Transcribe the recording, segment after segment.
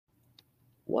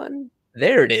1.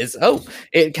 There it is. Oh,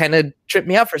 it kind of tripped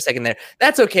me out for a second there.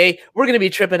 That's okay. We're going to be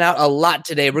tripping out a lot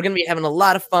today. We're going to be having a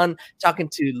lot of fun talking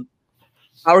to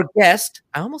our guest.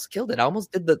 I almost killed it. I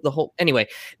almost did the whole. Anyway,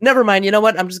 never mind. You know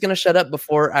what? I'm just going to shut up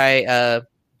before I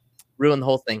ruin the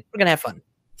whole thing. We're going to have fun.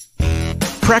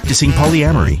 Practicing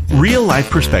Polyamory. Real-life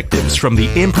perspectives from the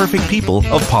imperfect people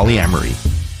of polyamory.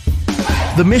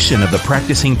 The mission of the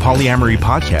Practicing Polyamory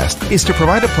podcast is to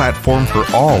provide a platform for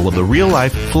all of the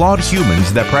real-life, flawed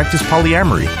humans that practice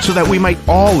polyamory so that we might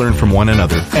all learn from one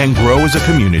another and grow as a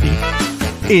community.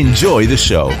 Enjoy the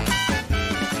show.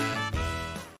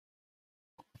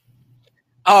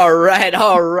 All right.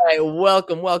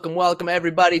 Welcome,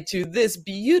 everybody, to this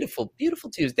beautiful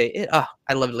Tuesday.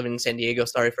 I love living in San Diego.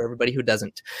 Sorry for everybody who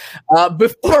doesn't.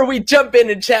 Before we jump in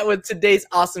and chat with today's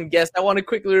awesome guest, I want to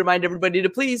quickly remind everybody to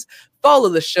please follow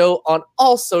the show on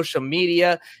all social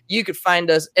media. You could find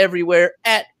us everywhere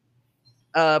at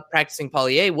Practicing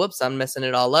Polya. Whoops, I'm messing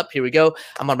it all up. Here we go.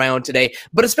 I'm on my own today,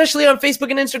 but especially on Facebook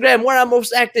and Instagram, where I'm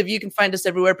most active. You can find us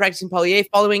everywhere. Practicing Polya.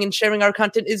 Following and sharing our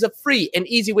content is a free and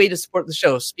easy way to support the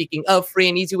show. Speaking of free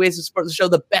and easy ways to support the show,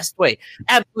 the best way,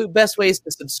 absolute best way, is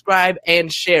to subscribe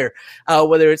and share.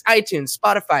 Whether it's iTunes,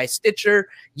 Spotify, Stitcher,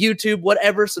 YouTube,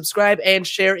 whatever, subscribe and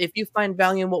share. If you find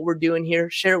value in what we're doing here,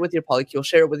 share it with your polycule,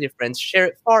 share it with your friends, share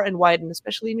it far and wide, and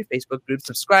especially in your Facebook group.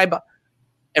 Subscribe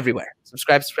everywhere.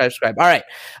 Subscribe. All right.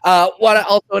 Want to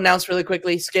also announce really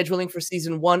quickly, scheduling for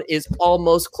season 1 is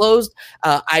almost closed.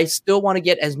 I still want to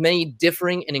get as many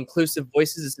differing and inclusive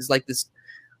voices. This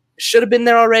should have been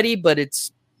there already, but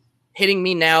it's hitting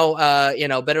me now.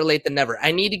 Better late than never.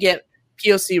 I need to get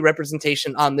POC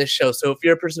representation on this show. So if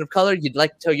you're a person of color, you'd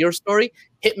like to tell your story,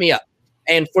 hit me up.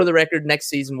 And for the record, next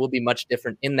season will be much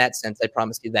different in that sense. I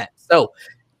promise you that. So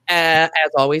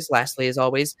lastly, as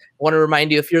always, I want to remind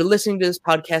you, if you're listening to this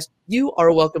podcast, you are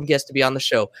a welcome guest to be on the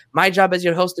show. My job as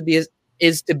your host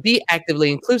is to be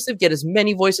actively inclusive, get as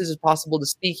many voices as possible to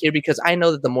speak here, because I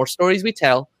know that the more stories we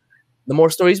tell, the more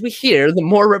stories we hear, the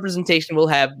more representation we'll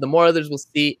have, the more others will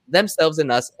see themselves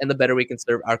in us, and the better we can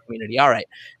serve our community. All right,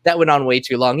 that went on way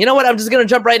too long. You know what? I'm just going to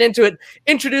jump right into it,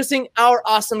 introducing our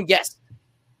awesome guest.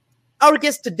 Our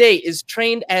guest today is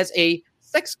trained as a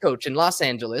sex coach in Los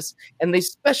Angeles, and they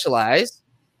specialize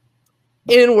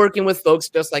in working with folks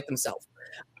just like themselves.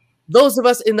 Those of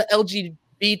us in the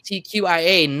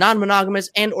LGBTQIA, non-monogamous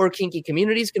and or kinky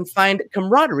communities can find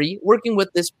camaraderie working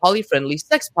with this poly-friendly,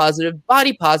 sex-positive,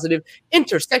 body-positive,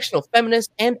 intersectional feminist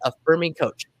and affirming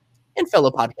coach and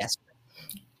fellow podcaster.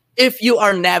 If you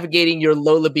are navigating your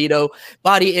low libido,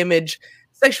 body image,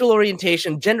 sexual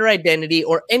orientation, gender identity,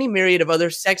 or any myriad of other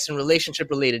sex and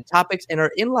relationship-related topics and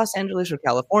are in Los Angeles or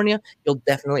California, you'll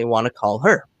definitely want to call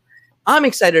her. I'm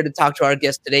excited to talk to our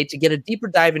guest today to get a deeper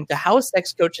dive into how a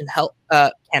sex coach can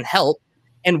help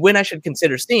and when I should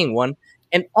consider seeing one,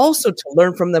 and also to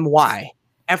learn from them why,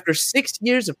 after 6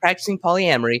 years of practicing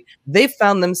polyamory, they've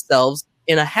found themselves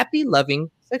in a happy, loving,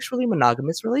 sexually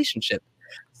monogamous relationship.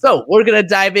 So we're going to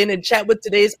dive in and chat with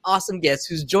today's awesome guest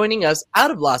who's joining us out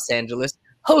of Los Angeles,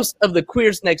 host of the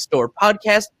Queers Next Door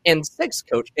podcast and sex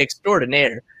coach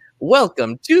extraordinaire.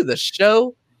 Welcome to the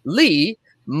show, Leigh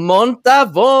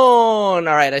Montavon. All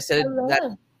right, I said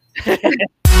that.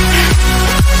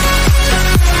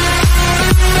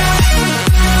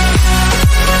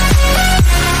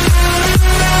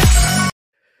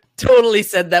 Totally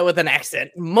said that with an accent.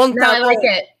 Montavon. No, I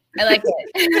like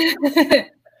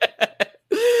it.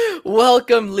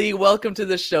 Welcome, Leigh. Welcome to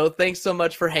the show. Thanks so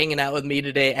much for hanging out with me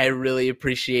today. I really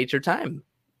appreciate your time.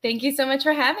 Thank you so much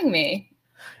for having me.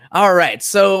 All right.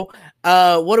 So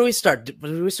what do we start?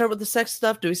 Do we start with the sex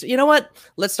stuff? You know what?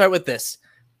 Let's start with this.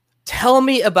 Tell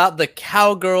me about the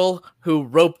cowgirl who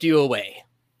roped you away.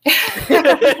 There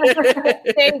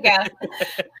you go.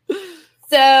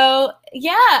 So,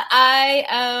 yeah,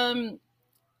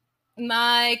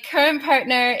 my current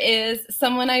partner is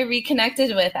someone I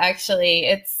reconnected with, actually.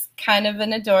 It's kind of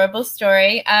an adorable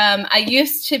story. I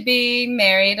used to be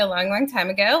married a long, long time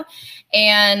ago.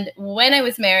 And when I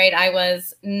was married, I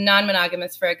was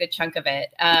non-monogamous for a good chunk of it,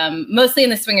 mostly in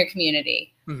the swinger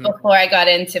community before I got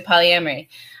into polyamory.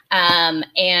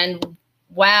 And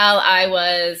while I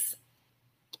was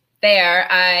there,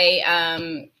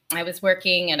 I was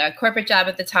working at a corporate job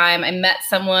at the time. I met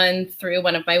someone through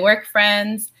one of my work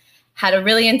friends, had a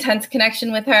really intense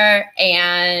connection with her,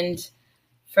 and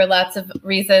for lots of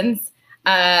reasons,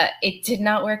 it did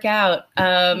not work out,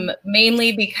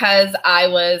 mainly because I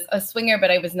was a swinger,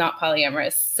 but I was not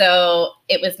polyamorous. So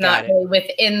it was not really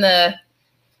within the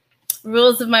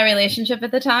rules of my relationship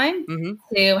at the time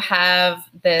to have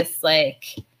this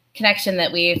like connection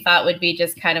that we thought would be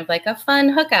just kind of like a fun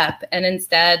hookup. And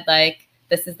instead, like,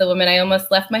 this is the woman I almost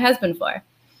left my husband for.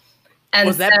 And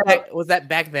was that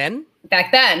back then?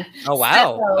 Back then. Oh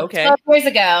wow. So, okay. 12 years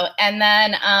ago. And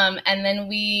then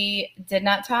we did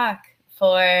not talk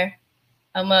for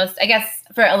almost, I guess,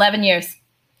 for 11 years.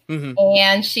 Mm-hmm.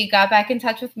 And she got back in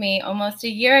touch with me almost a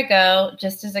year ago,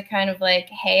 just as a kind of like,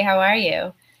 hey, how are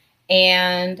you?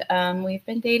 And we've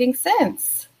been dating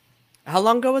since. How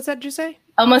long ago was that, did you say?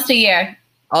 Almost a year.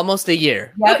 Almost a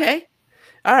year. Yep. Okay.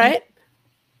 All right.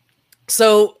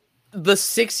 So the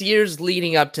 6 years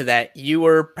leading up to that, you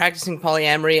were practicing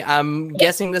polyamory. I'm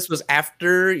guessing this was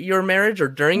after your marriage or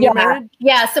during your marriage?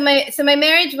 Yeah. So my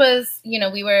marriage was, you know,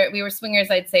 we were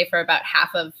swingers, I'd say, for about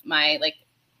half of my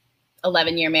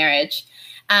 11-year marriage.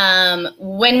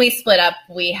 When we split up,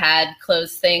 we had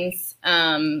closed things.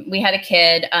 We had a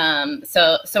kid.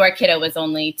 So our kiddo was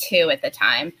only 2 at the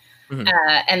time. Mm-hmm.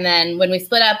 And then when we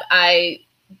split up, I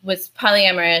was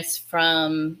polyamorous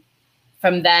from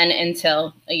then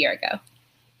until a year ago.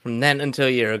 From then until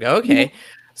a year ago. Okay. Mm-hmm.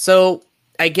 So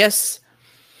I guess,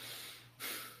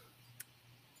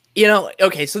 you know,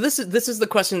 okay. So this is the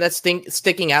question that's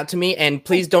sticking out to me, and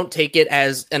please don't take it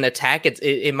as an attack.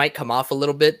 It might come off a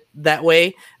little bit that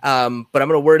way. But I'm going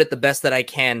to word it the best that I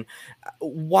can.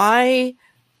 Why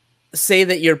say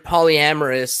that you're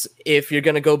polyamorous if you're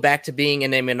going to go back to being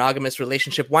in a monogamous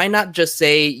relationship? Why not just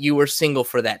say you were single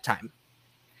for that time?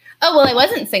 Oh, well, I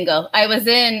wasn't single. I was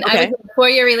in a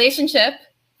 4-year relationship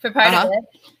for part of it.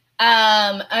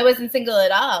 I wasn't single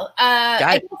at all.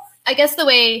 I guess the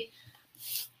way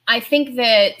I think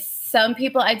that some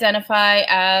people identify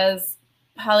as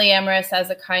polyamorous as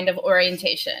a kind of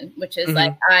orientation, which is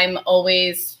like, I'm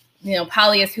always, you know,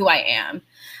 poly is who I am.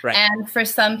 Right. And for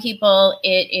some people,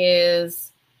 it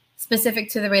is specific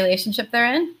to the relationship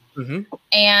they're in. Mm-hmm.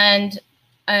 And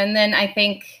then I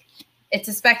think it's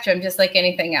a spectrum, just like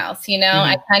anything else. You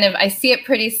know, I see it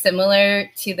pretty similar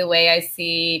to the way I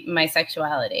see my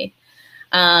sexuality.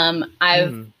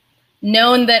 I've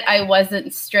known that I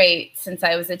wasn't straight since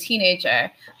I was a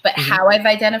teenager, but how I've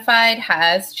identified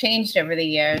has changed over the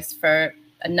years for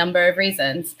a number of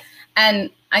reasons.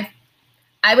 And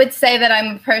I would say that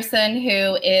I'm a person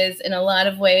who is in a lot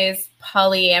of ways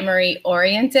polyamory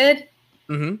oriented,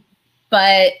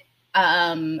 but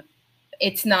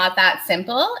it's not that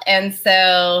simple. And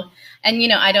so, and, you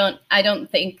know, I don't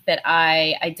think that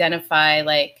I identify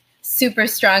like super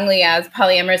strongly as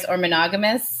polyamorous or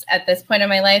monogamous at this point in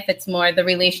my life. It's more the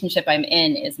relationship I'm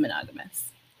in is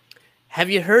monogamous. Have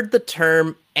you heard the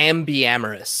term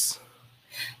ambiamorous?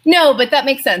 No, but that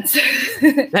makes sense.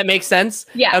 That makes sense?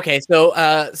 Yeah. Okay,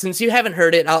 so since you haven't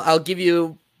heard it, I'll give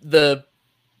you the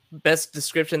best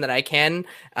description that I can.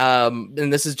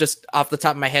 And this is just off the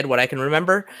top of my head what I can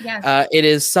remember. Yeah. It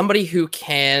is somebody who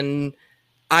can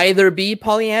either be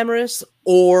polyamorous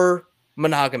or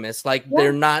monogamous. Like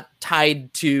they're not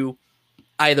tied to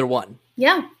either one.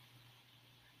 Yeah.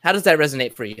 How does that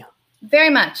resonate for you?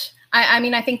 Very much. I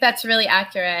mean, I think that's really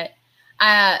accurate.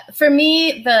 For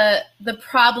me, the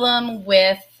problem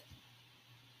with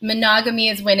monogamy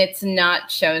is when it's not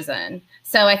chosen.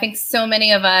 So I think so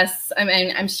many of us, I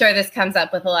mean, I'm sure this comes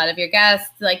up with a lot of your guests,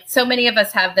 like so many of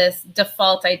us have this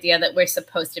default idea that we're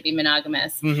supposed to be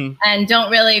monogamous and don't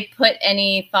really put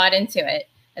any thought into it.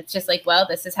 It's just like, well,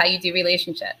 this is how you do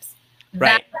relationships.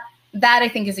 Right. That I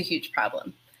think is a huge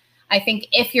problem. I think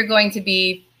if you're going to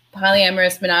be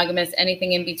polyamorous, monogamous,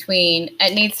 anything in between,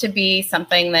 it needs to be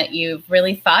something that you've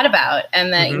really thought about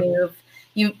and that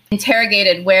you've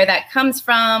interrogated where that comes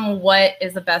from, what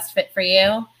is the best fit for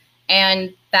you.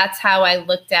 And that's how I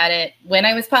looked at it when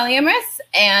I was polyamorous.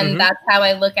 And that's how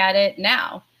I look at it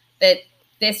now, that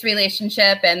this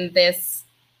relationship and this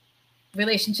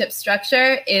relationship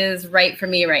structure is right for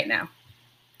me right now.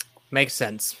 Makes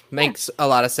sense. Makes a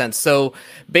lot of sense. So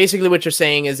basically what you're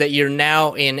saying is that you're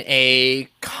now in a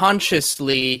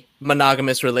consciously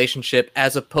monogamous relationship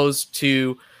as opposed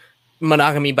to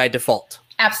monogamy by default.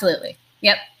 Absolutely.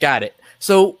 Yep. Got it.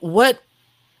 So what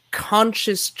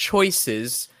conscious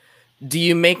choices do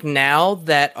you make now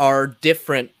that are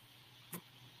different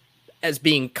as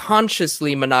being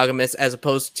consciously monogamous as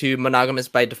opposed to monogamous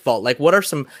by default? Like what are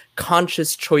some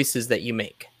conscious choices that you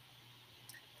make?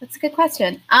 That's a good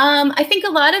question. I think a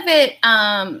lot of it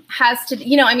has to,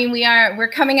 you know, I mean, we're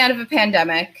coming out of a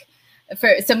pandemic.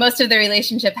 So most of the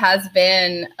relationship has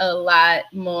been a lot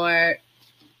more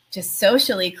just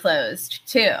socially closed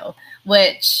too,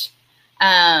 which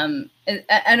I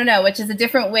don't know, which is a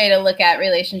different way to look at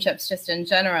relationships just in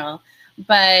general.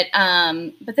 But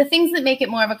the things that make it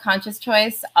more of a conscious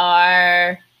choice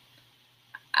are,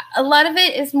 a lot of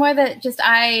it is more that just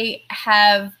I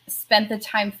have spent the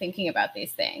time thinking about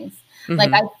these things.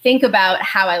 Like, I think about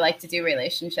how I like to do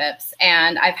relationships,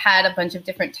 and I've had a bunch of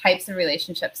different types of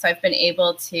relationships. So I've been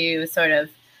able to sort of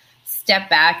step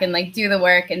back and like do the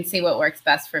work and see what works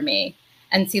best for me,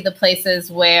 and see the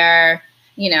places where,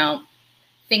 you know,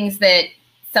 things that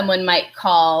someone might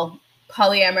call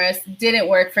polyamorous didn't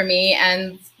work for me,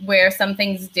 and where some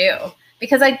things do.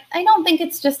 Because I don't think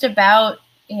it's just about,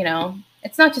 you know,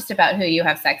 it's not just about who you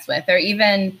have sex with or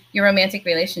even your romantic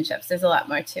relationships. There's a lot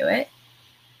more to it.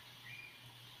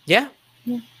 Yeah.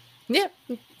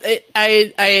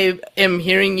 I am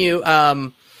hearing you.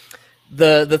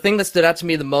 The thing that stood out to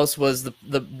me the most was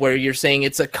the where you're saying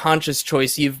it's a conscious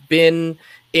choice. You've been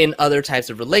in other types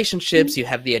of relationships. You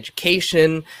have the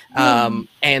education,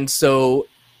 and so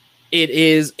it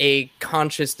is a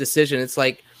conscious decision. It's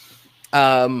like,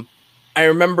 I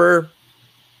remember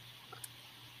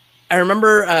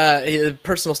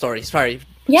personal story. Sorry.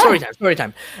 Yeah. Story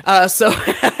time. So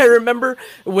I remember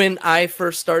when I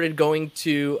first started going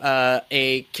to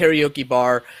a karaoke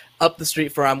bar up the street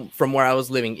from where I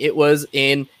was living. It was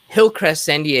in Hillcrest,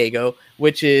 San Diego,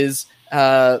 which is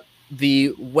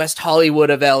the West Hollywood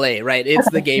of LA, right? It's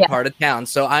the gay part of town.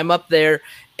 So I'm up there,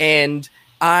 and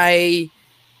I'm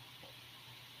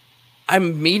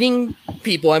meeting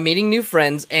people, I'm meeting new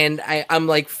friends, and I'm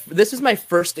like, this is my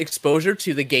first exposure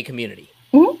to the gay community,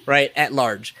 right, at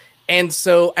large. And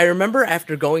so I remember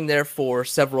after going there for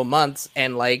several months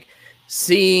and like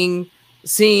seeing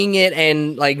it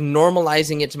and like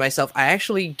normalizing it to myself, I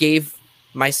actually gave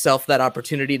myself that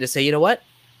opportunity to say, you know what?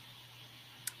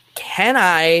 Can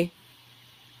I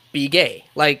be gay?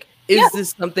 Like, is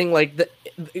this something like that?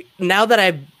 Now that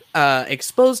I've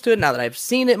exposed to it, now that I've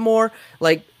seen it more,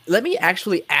 like, let me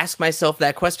actually ask myself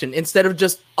that question instead of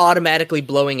just automatically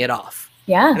blowing it off.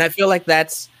 Yeah. And I feel like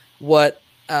that's what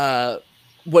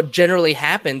generally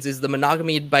happens is the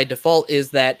monogamy by default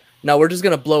is that, no, we're just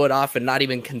going to blow it off and not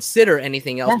even consider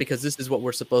anything else because this is what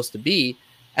we're supposed to be,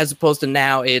 as opposed to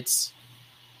now it's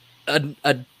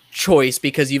a choice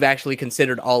because you've actually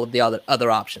considered all of the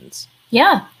other options.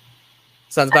 Yeah.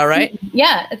 Sounds about right?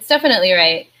 Yeah, it's definitely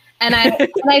right. And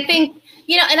I think,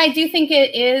 you know, and I do think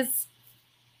it is,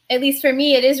 at least for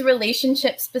me, it is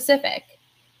relationship specific.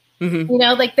 You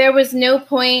know, like there was no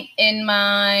point in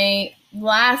my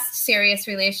last serious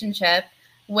relationship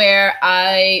where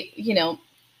I, you know,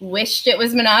 wished it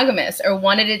was monogamous or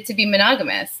wanted it to be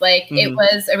monogamous. Like it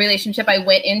was a relationship I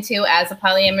went into as a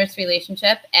polyamorous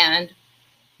relationship and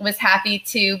was happy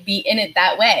to be in it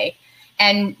that way.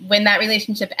 And when that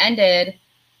relationship ended,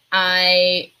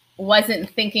 I wasn't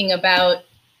thinking about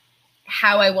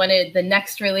how I wanted the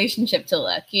next relationship to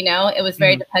look. You know, it was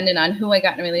very dependent on who I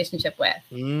got in a relationship with.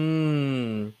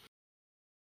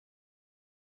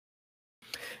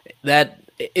 That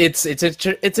it's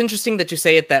interesting that you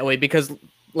say it that way, because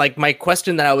like my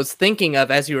question that I was thinking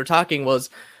of as you were talking was,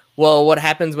 well, what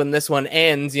happens when this one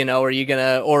ends? You know, are you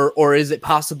gonna, or is it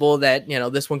possible that, you know,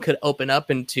 this one could open up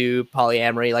into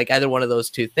polyamory, like either one of those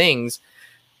two things?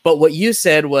 But what you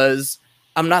said was,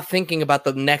 I'm not thinking about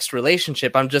the next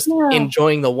relationship. I'm just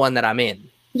enjoying the one that I'm in.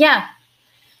 Yeah.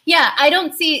 Yeah. I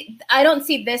don't see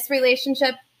this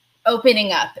relationship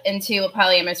opening up into a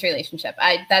polyamorous relationship.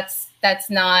 That's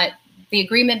not the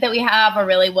agreement that we have or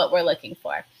really what we're looking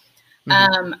for.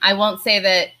 I won't say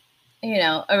that, you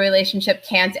know, a relationship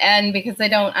can't end, because I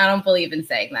don't believe in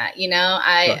saying that, you know,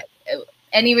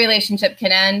 any relationship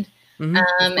can end.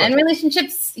 And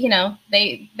relationships, you know,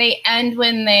 they end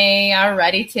when they are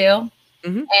ready to.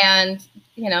 And,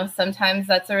 you know, sometimes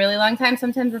that's a really long time.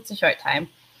 Sometimes it's a short time.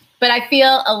 But I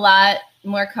feel a lot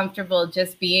more comfortable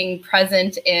just being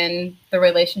present in the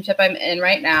relationship I'm in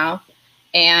right now,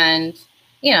 and,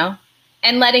 you know,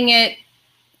 and letting it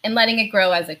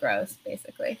grow as it grows,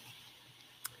 basically.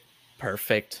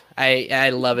 Perfect.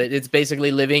 I love it. It's basically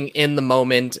living in the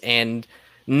moment and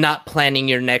not planning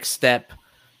your next step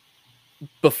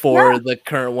before the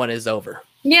current one is over.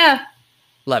 Yeah.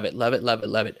 Love it, love it, love it,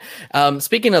 love it.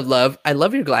 Speaking of love, I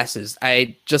love your glasses.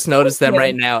 I just noticed them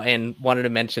right now and wanted to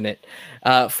mention it.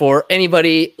 For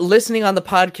anybody listening on the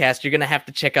podcast, you're going to have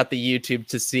to check out the YouTube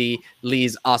to see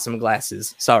Leigh's awesome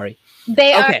glasses. Sorry.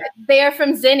 They are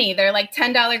from Zinni. They're like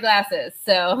 $10 glasses.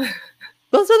 So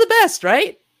those are the best,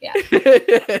 right? Yeah.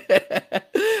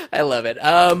 I love it.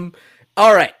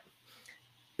 All right.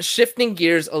 Shifting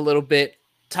gears a little bit,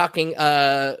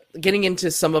 getting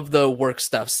into some of the work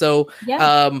stuff. So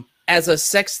as a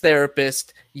sex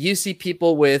therapist, you see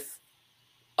people with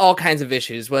all kinds of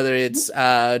issues, whether it's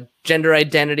gender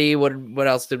identity, what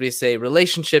else did we say?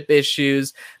 Relationship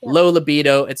issues, low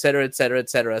libido, et cetera, et cetera, et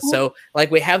cetera. So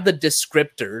like we have the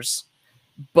descriptors,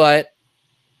 but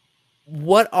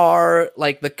what are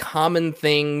like the common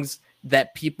things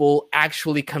that people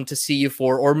actually come to see you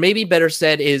for? Or maybe better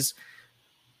said is,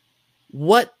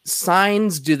 what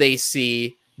signs do they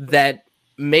see that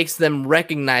makes them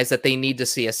recognize that they need to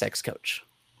see a sex coach?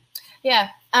 Yeah.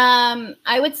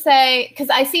 I would say, because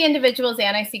I see individuals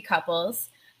and I see couples.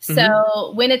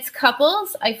 So when it's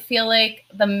couples, I feel like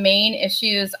the main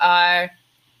issues are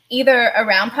either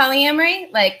around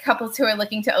polyamory, like couples who are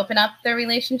looking to open up their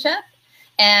relationship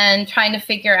and trying to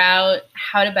figure out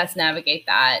how to best navigate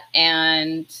that.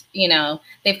 And, you know,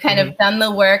 they've kind of done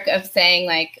the work of saying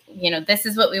like, you know, this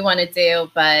is what we want to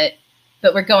do, but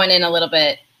we're going in a little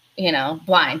bit, you know,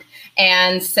 blind.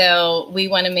 And so we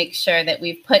want to make sure that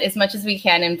we've put as much as we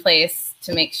can in place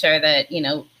to make sure that, you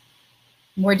know,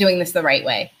 we're doing this the right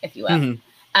way, if you will.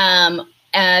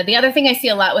 The other thing I see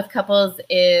a lot with couples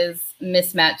is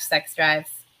mismatched sex drives,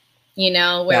 you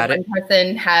know, where one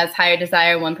person has higher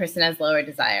desire, one person has lower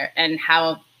desire, and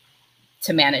how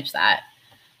to manage that.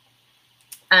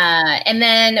 And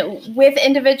then with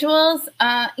individuals,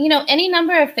 you know, any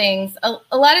number of things.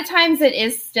 A lot of times it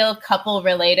is still couple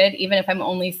related, even if I'm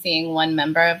only seeing one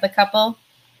member of the couple.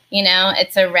 You know,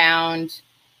 it's around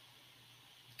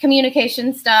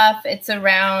communication stuff. It's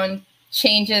around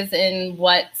changes in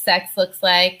what sex looks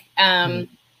like.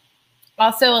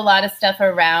 Also a lot of stuff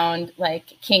around like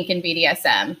kink and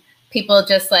BDSM. People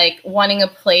just like wanting a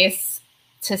place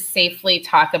to safely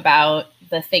talk about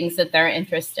the things that they're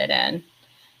interested in.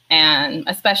 And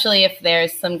especially if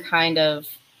there's some kind of,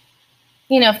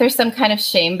 you know, if there's some kind of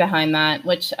shame behind that,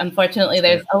 which unfortunately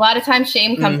there's a lot of times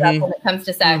shame comes up when it comes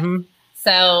to sex.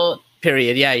 So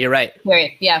period. Yeah, you're right.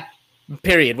 Period. Yeah.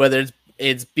 Period. Whether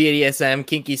it's BDSM,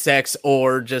 kinky sex,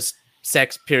 or just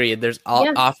sex, period. There's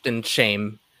often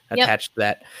shame attached to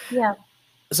that. Yeah.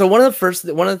 So one of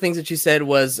the things that you said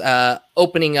was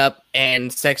opening up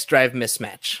and sex drive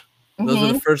mismatch. Those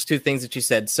are the first two things that you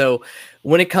said. So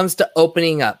when it comes to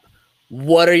opening up,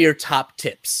 what are your top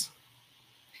tips?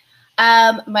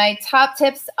 My top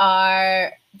tips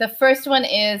are, the first one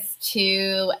is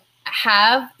to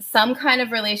have some kind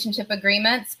of relationship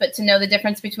agreements, but to know the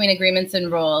difference between agreements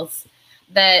and rules.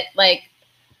 That like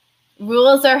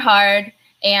rules are hard.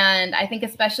 And I think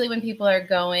especially when people are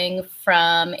going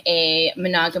from a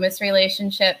monogamous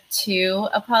relationship to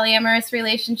a polyamorous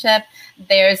relationship,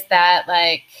 there's that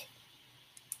like,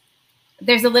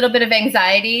 there's a little bit of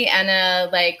anxiety and a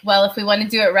like, well, if we want to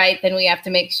do it right, then we have to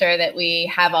make sure that we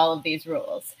have all of these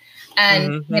rules.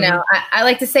 And, you know, I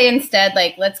like to say instead,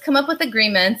 like, let's come up with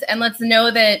agreements and let's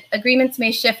know that agreements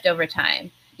may shift over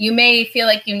time. You may feel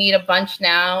like you need a bunch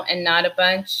now and not a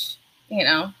bunch, you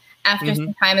know, after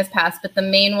some time has passed. But the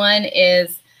main one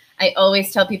is, I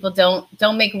always tell people,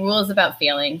 don't make rules about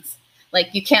feelings.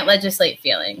 Like, you can't legislate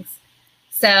feelings.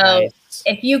 So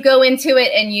if you go into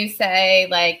it and you say,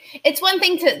 like, it's one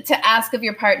thing to ask of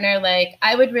your partner, like,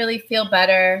 I would really feel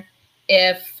better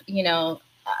if, you know,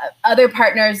 other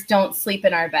partners don't sleep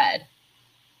in our bed.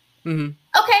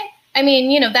 Okay. I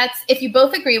mean, you know, that's, if you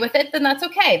both agree with it, then that's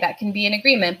okay. That can be an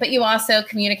agreement, but you also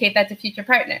communicate that to future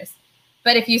partners.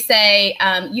 But if you say,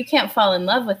 you can't fall in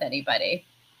love with anybody,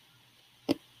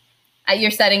 you're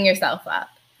setting yourself up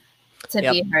to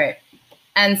be hurt.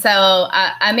 And so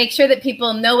I make sure that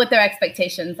people know what their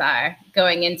expectations are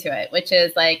going into it, which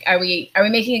is like, are we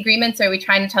making agreements, or are we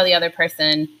trying to tell the other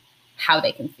person how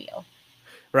they can feel?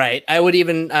 Right. I would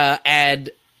even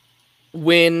add,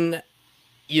 when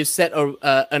you set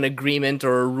an agreement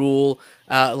or a rule,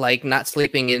 like not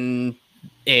sleeping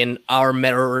in our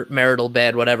marital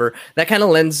bed, whatever, that kind of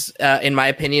lends, in my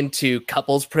opinion, to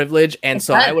couples privilege. And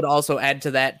so I would also add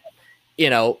to that, you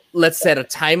know, let's set a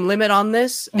time limit on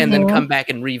this and then come back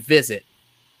and revisit.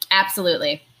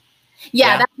 Absolutely.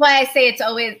 Yeah, that's why I say it's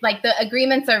always like the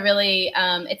agreements are really,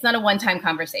 it's not a one-time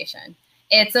conversation.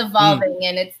 It's evolving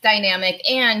and it's dynamic,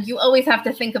 and you always have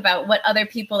to think about what other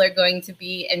people are going to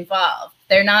be involved.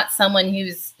 They're not someone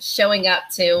who's showing up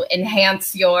to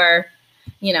enhance your,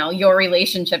 you know, your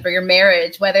relationship or your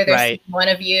marriage, whether there's one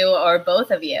of you or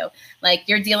both of you. Like,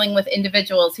 you're dealing with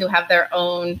individuals who have their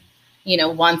own, you know,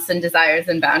 wants and desires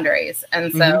and boundaries.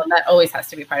 And so that always has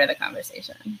to be part of the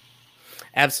conversation.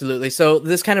 Absolutely. So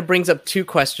this kind of brings up two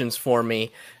questions for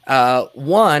me.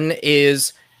 One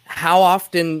is, how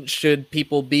often should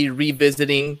people be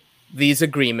revisiting these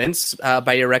agreements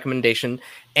by your recommendation?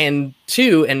 And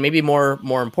two, and maybe more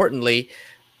importantly,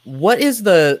 what is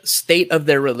the state of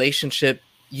their relationship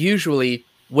usually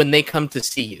when they come to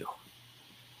see you?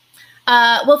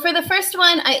 Well, for the first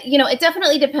one, it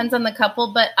definitely depends on the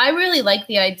couple, but I really like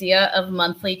the idea of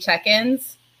monthly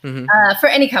check-ins for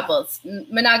any couples,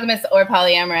 monogamous or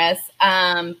polyamorous,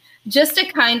 just to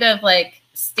kind of like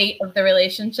state of the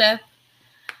relationship.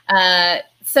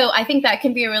 So I think that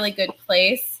can be a really good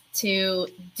place to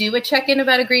do a check-in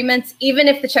about agreements, even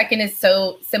if the check-in is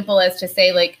so simple as to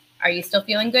say, like, are you still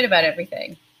feeling good about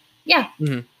everything? Yeah.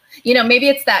 Mm-hmm. You know, maybe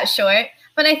it's that short,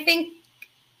 but I think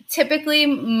typically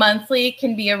monthly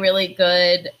can be a really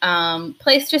good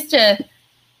place just to,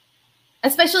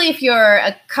 especially if you're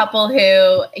a couple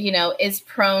who, you know, is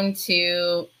prone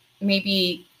to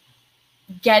maybe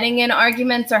getting in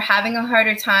arguments or having a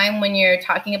harder time when you're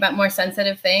talking about more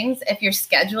sensitive things. If you're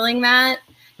scheduling that,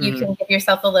 you can give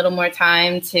yourself a little more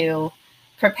time to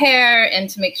prepare and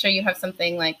to make sure you have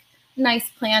something like nice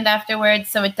planned afterwards,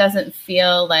 so it doesn't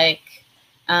feel like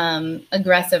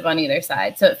aggressive on either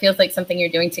side. So it feels like something you're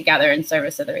doing together in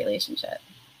service of the relationship.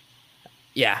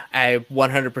 Yeah, I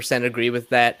 100% agree with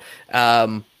that.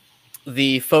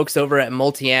 The folks over at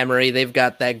Polyamory, they've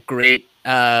got that great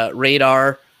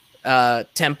radar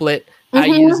template. I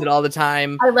use it all the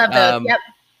time. I love those. Yep.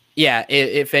 Yeah,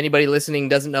 if anybody listening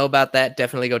doesn't know about that,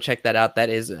 definitely go check that out. That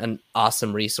is an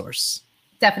awesome resource.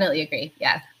 Definitely agree.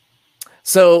 Yeah.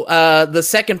 So the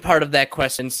second part of that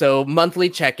question, so monthly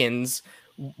check-ins,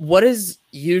 what is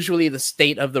usually the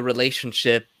state of the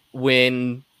relationship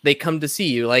when they come to see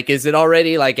you? Like, is it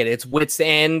already like at its wit's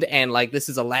end and like this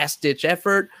is a last-ditch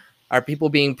effort? Are people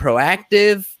being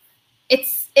proactive?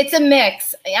 It's a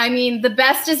mix. I mean, the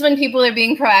best is when people are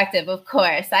being proactive, of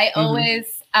course. I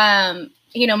always,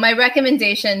 you know, my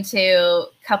recommendation to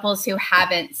couples who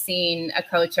haven't seen a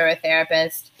coach or a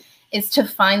therapist is to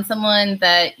find someone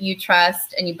that you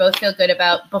trust and you both feel good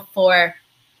about before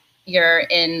you're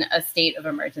in a state of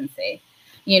emergency,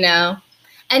 you know?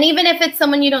 And even if it's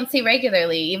someone you don't see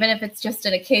regularly, even if it's just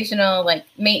an occasional like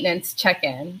maintenance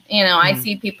check-in, you know, I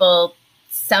see people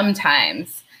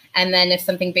sometimes, and then if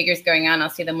something bigger is going on, I'll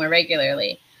see them more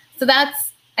regularly. So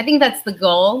I think that's the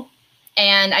goal.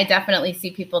 And I definitely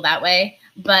see people that way.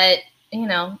 But, you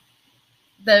know,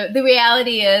 the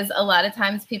reality is a lot of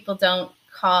times people don't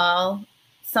call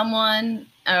someone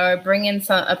or bring in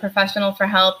a professional for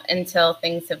help until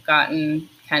things have gotten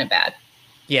kind of bad.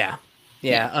 Yeah.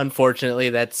 Unfortunately,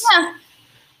 that's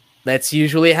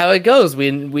usually how it goes.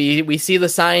 We see the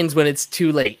signs when it's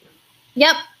too late.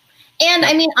 Yep. And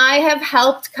I mean, I have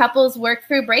helped couples work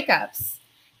through breakups.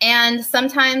 And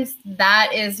sometimes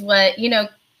that is what, you know,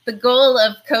 the goal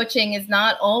of coaching is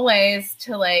not always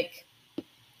to like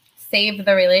save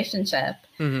the relationship.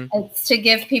 It's to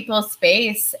give people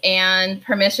space and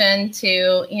permission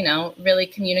to, you know, really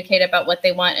communicate about what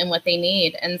they want and what they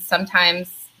need. And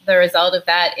sometimes the result of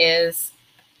that is,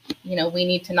 you know, we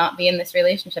need to not be in this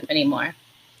relationship anymore.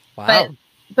 Wow.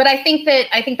 But I think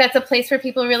that's a place where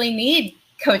people really need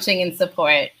coaching and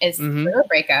support is through a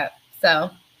breakup.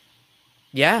 So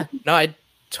yeah, no, I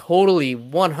totally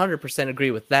 100%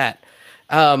 agree with that.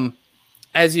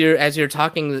 As you're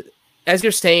talking, as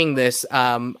you're saying this,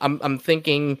 I'm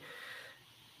thinking,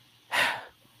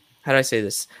 how do I say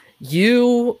this?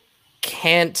 You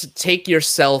can't take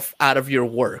yourself out of your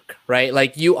work, right?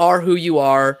 Like you are who you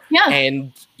are,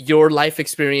 and your life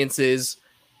experiences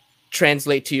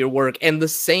translate to your work. And the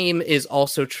same is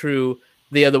also true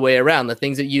the other way around. The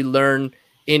things that you learn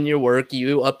in your work,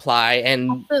 you apply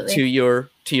and to your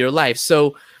life.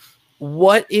 So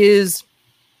what is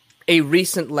a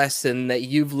recent lesson that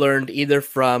you've learned either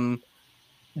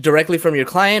directly from your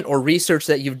client or research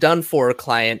that you've done for a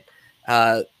client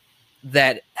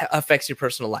that affects your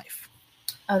personal life?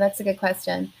 Oh, that's a good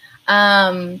question.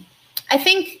 I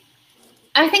think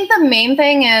the main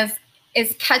thing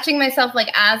is catching myself, like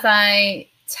as I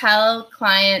tell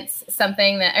clients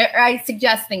something that, or I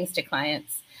suggest things to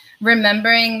clients,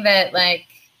 remembering that like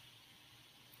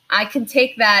I can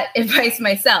take that advice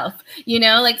myself, you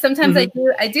know, like sometimes I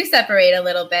do separate a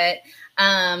little bit.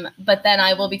 But then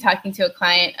I will be talking to a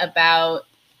client about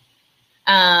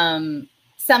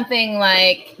something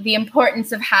like the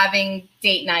importance of having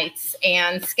date nights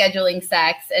and scheduling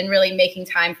sex and really making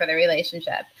time for the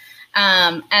relationship.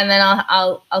 And then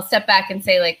I'll step back and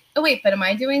say like, oh wait, but am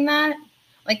I doing that?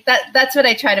 Like that's what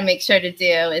I try to make sure to do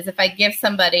is if I give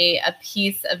somebody a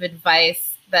piece of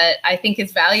advice that I think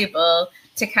is valuable,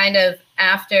 to kind of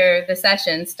after the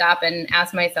session stop and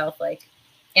ask myself like,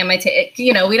 am I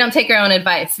you know, we don't take our own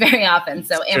advice very often.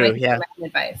 So am I taking my own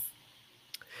advice?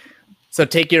 So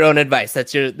take your own advice.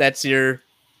 That's your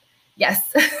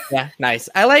yes. Yeah, nice.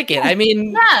 I like it. I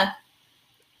mean, yeah.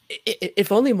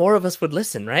 If only more of us would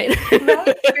listen, right?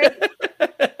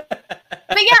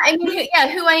 But yeah, I mean,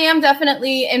 who I am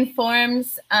definitely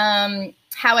informs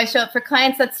how I show up for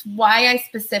clients. That's why I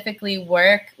specifically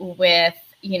work with,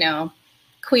 you know,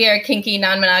 queer, kinky,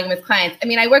 non-monogamous clients. I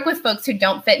mean, I work with folks who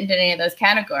don't fit into any of those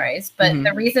categories, but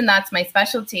the reason that's my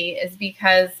specialty is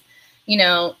because, you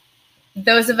know,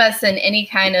 those of us in any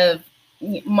kind of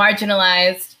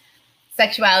marginalized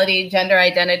sexuality, gender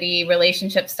identity,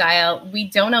 relationship style, we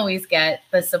don't always get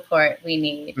the support we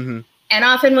need. And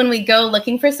often when we go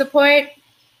looking for support,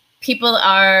 people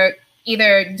are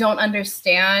either don't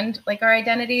understand like our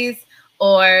identities,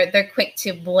 or they're quick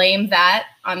to blame that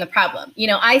on the problem. You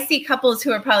know, I see couples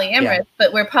who are polyamorous,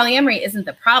 but where polyamory isn't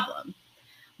the problem,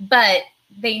 but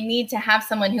they need to have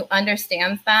someone who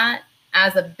understands that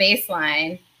as a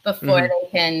baseline before they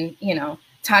can, you know,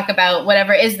 talk about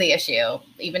whatever is the issue,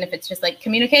 even if it's just like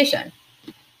communication.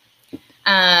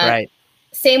 Right.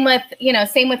 Same with, you know,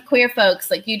 same with queer folks.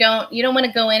 Like you don't want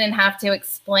to go in and have to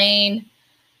explain,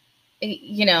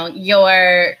 you know,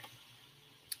 your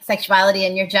sexuality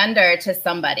and your gender to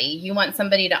somebody. You want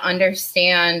somebody to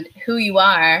understand who you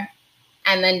are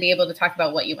and then be able to talk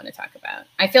about what you want to talk about.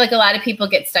 I feel like a lot of people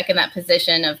get stuck in that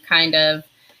position of kind of,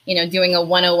 you know, doing a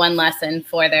 101 lesson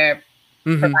for their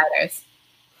providers.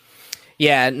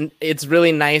 Yeah, and it's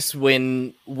really nice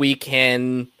when we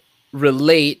can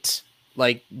relate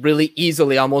like really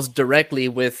easily, almost directly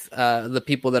with the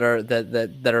people that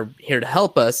are here to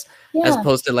help us, as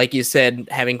opposed to, like you said,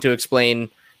 having to explain,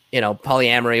 you know,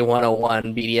 polyamory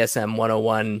 101, BDSM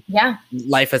 101,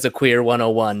 life as a queer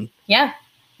 101. Yeah.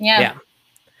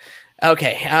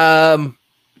 Okay.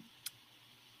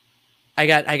 I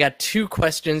got two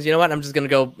questions. You know what? I'm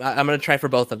gonna try for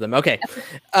both of them. Okay.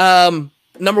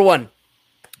 Number one,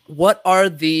 what are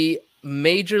the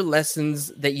major lessons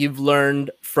that you've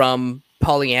learned from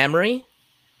polyamory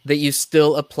that you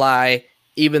still apply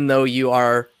even though you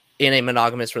are in a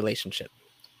monogamous relationship?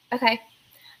 Okay.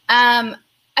 I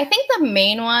think the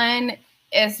main one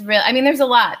is real. I mean, there's a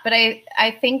lot, but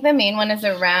I think the main one is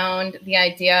around the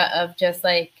idea of just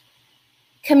like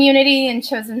community and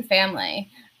chosen family.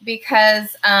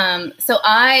 Because so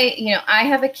I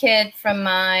have a kid from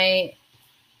my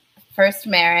first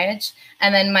marriage,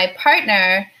 and then my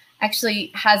partner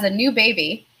actually has a new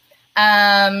baby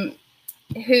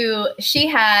who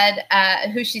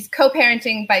she's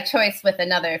co-parenting by choice with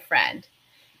another friend.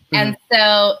 And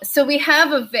so we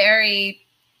have a very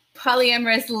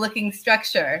polyamorous looking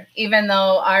structure, even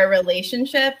though our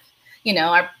relationship, you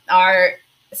know, our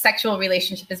sexual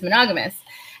relationship is monogamous.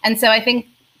 And so I think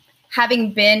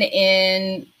having been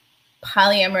in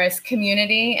polyamorous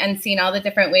community and seen all the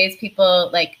different ways people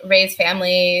like raise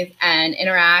families and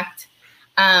interact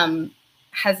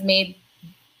has made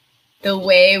the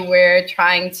way we're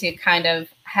trying to kind of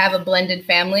have a blended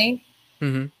family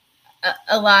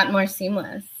a lot more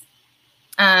seamless.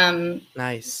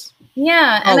 Nice.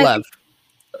 Yeah. All love.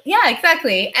 Yeah,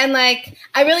 exactly. And like,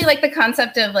 I really like the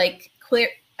concept of like queer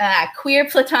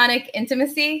platonic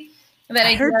intimacy.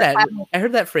 I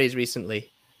heard that phrase recently.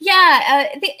 Yeah,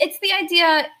 it's the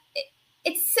idea.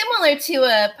 It's similar to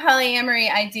a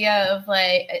polyamory idea of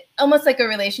like almost like a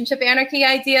relationship anarchy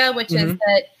idea, which is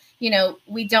that, you know,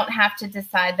 we don't have to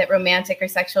decide that romantic or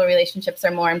sexual relationships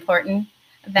are more important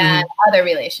than other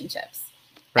relationships.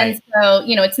 Right. And so,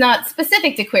 you know, it's not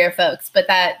specific to queer folks, but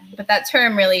that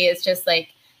term really is just like,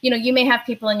 you know, you may have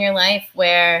people in your life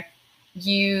where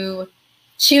you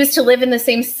choose to live in the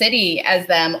same city as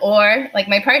them, or like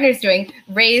my partner's doing,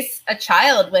 raise a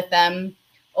child with them,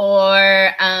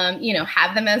 or, you know,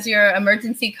 have them as your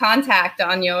emergency contact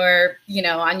on your, you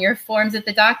know, on your forms at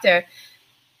the doctor,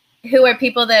 who are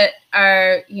people that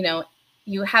are, you know,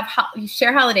 you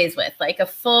share holidays with, like a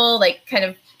full, like kind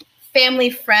of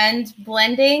family friend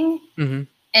blending in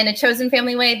a chosen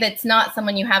family way. That's not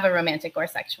someone you have a romantic or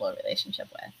sexual relationship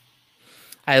with.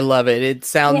 I love it. It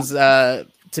sounds,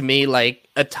 to me, like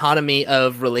autonomy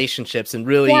of relationships, and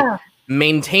really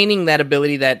maintaining that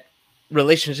ability that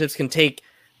relationships can take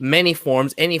many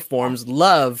forms, any forms.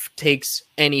 Love takes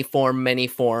any form, many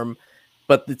form,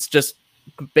 but it's just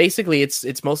basically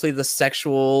it's mostly the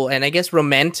sexual and I guess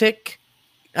romantic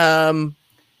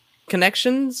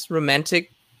connections,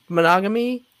 romantic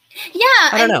monogamy. Yeah,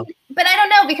 I don't know, but I don't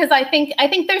know, because I think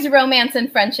there's romance in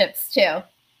friendships too.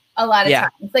 A lot of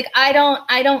times, like I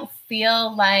don't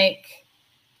feel like.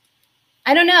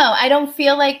 I don't know. I don't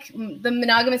feel like the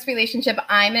monogamous relationship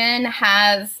I'm in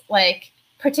has like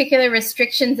particular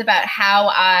restrictions about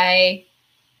how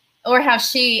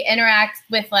she interacts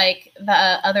with like the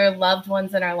other loved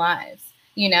ones in our lives.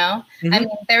 You know, I mean,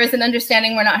 there is an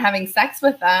understanding we're not having sex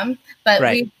with them, but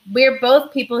we're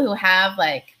both people who have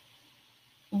like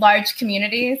large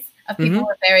communities of people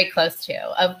we're very close to,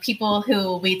 of people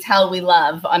who we tell we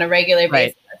love on a regular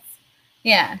basis.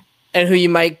 Yeah. And who you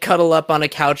might cuddle up on a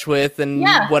couch with and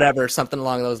whatever, something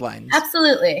along those lines.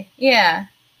 Absolutely. Yeah.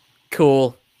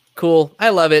 Cool. I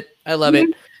love it.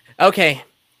 Okay.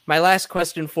 My last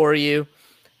question for you.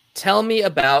 Tell me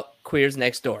about Queers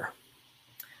Next Door?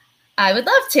 I would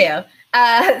love to.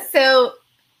 So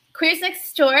Queers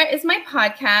Next Door is my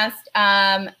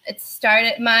podcast. It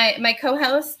started, my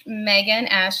co-host, Megan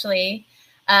Ashley,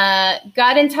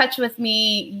 got in touch with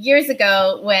me years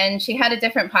ago when she had a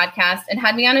different podcast and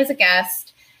had me on as a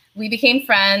guest. We became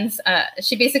friends.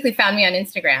 She basically found me on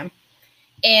Instagram.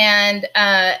 And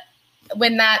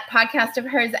when that podcast of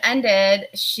hers ended,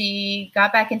 she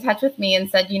got back in touch with me and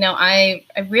said, I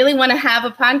really want to have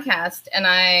a podcast. And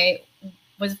I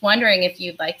was wondering if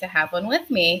you'd like to have one with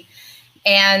me.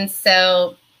 And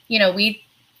so, we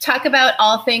talk about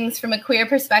all things from a queer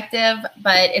perspective,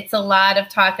 but it's a lot of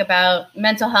talk about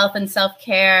mental health and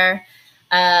self-care,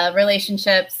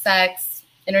 relationships, sex,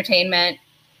 entertainment.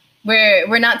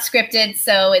 We're not scripted,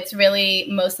 so it's really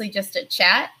mostly just a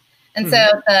chat. And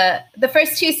so the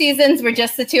first 2 seasons were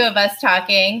just the two of us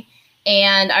talking.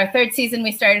 And our third season,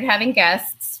 we started having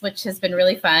guests, which has been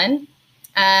really fun.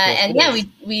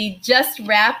 We just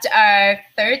wrapped our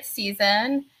third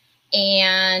season,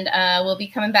 and we'll be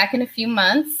coming back in a few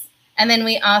months. And then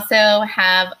we also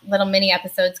have little mini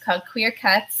episodes called Queer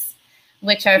Cuts,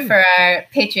 which are for our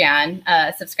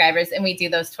Patreon subscribers, and we do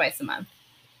those twice a month.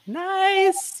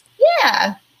 Nice.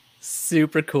 Yeah.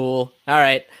 Super cool. All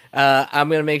right. I'm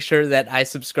going to make sure that I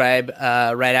subscribe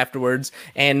right afterwards.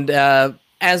 And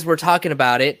as we're talking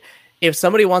about it, if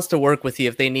somebody wants to work with you,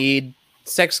 if they need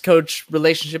sex coach,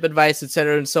 relationship advice,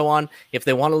 etc., and so on, if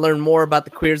they want to learn more about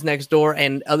the Queers Next Door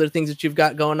and other things that you've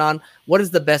got going on, what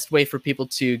is the best way for people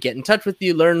to get in touch with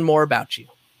you, learn more about you?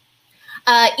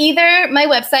 Either my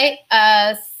website,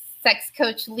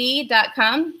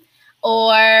 sexcoachleigh.com,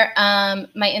 or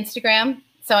my Instagram.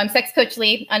 So I'm Sex Coach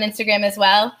Leigh on Instagram as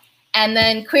well. And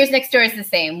then Queers Next Door is the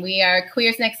same. We are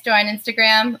Queers Next Door on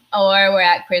Instagram, or we're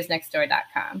at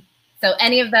queersnextdoor.com. So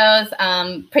any of those,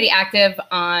 pretty active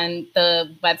on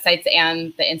the websites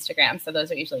and the Instagram. So those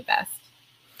are usually best.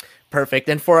 Perfect.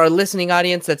 And for our listening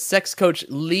audience, that's Sex Coach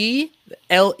Leigh,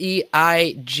 Leigh,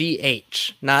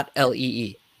 not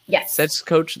Lee. Yes. Sex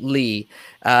Coach Leigh.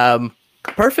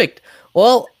 Perfect.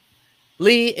 Well,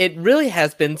 Leigh, it really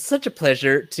has been such a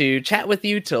pleasure to chat with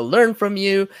you, to learn from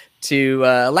you, to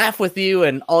laugh with you,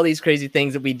 and all these crazy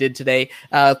things that we did today.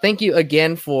 Thank you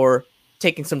again for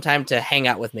taking some time to hang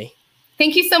out with me.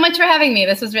 Thank you so much for having me.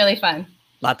 This was really fun.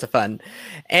 Lots of fun.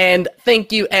 And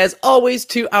thank you, as always,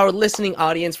 to our listening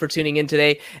audience for tuning in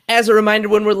today. As a reminder,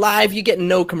 when we're live, you get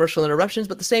no commercial interruptions,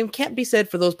 but the same can't be said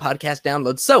for those podcast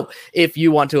downloads. So if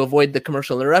you want to avoid the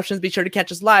commercial interruptions, be sure to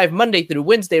catch us live Monday through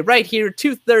Wednesday right here,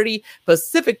 2:30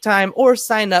 Pacific time, or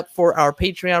sign up for our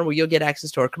Patreon, where you'll get access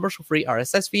to our commercial-free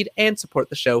RSS feed and support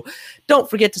the show. Don't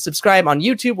forget to subscribe on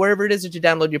YouTube, wherever it is that you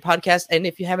download your podcast. And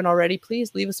if you haven't already,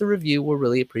 please leave us a review. We'll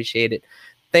really appreciate it.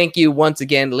 Thank you once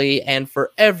again, Leigh, and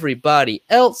for everybody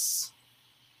else,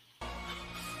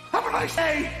 have a nice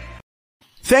day.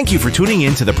 Thank you for tuning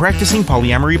in to the Practicing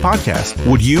Polyamory podcast.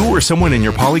 Would you or someone in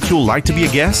your polycule like to be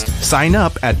a guest? Sign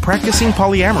up at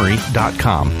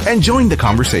practicingpolyamory.com and join the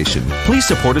conversation. Please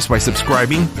support us by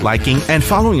subscribing, liking, and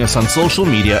following us on social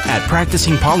media at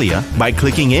Practicing Polya by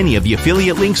clicking any of the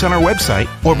affiliate links on our website,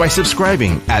 or by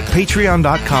subscribing at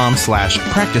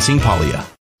patreon.com/practicingpolya.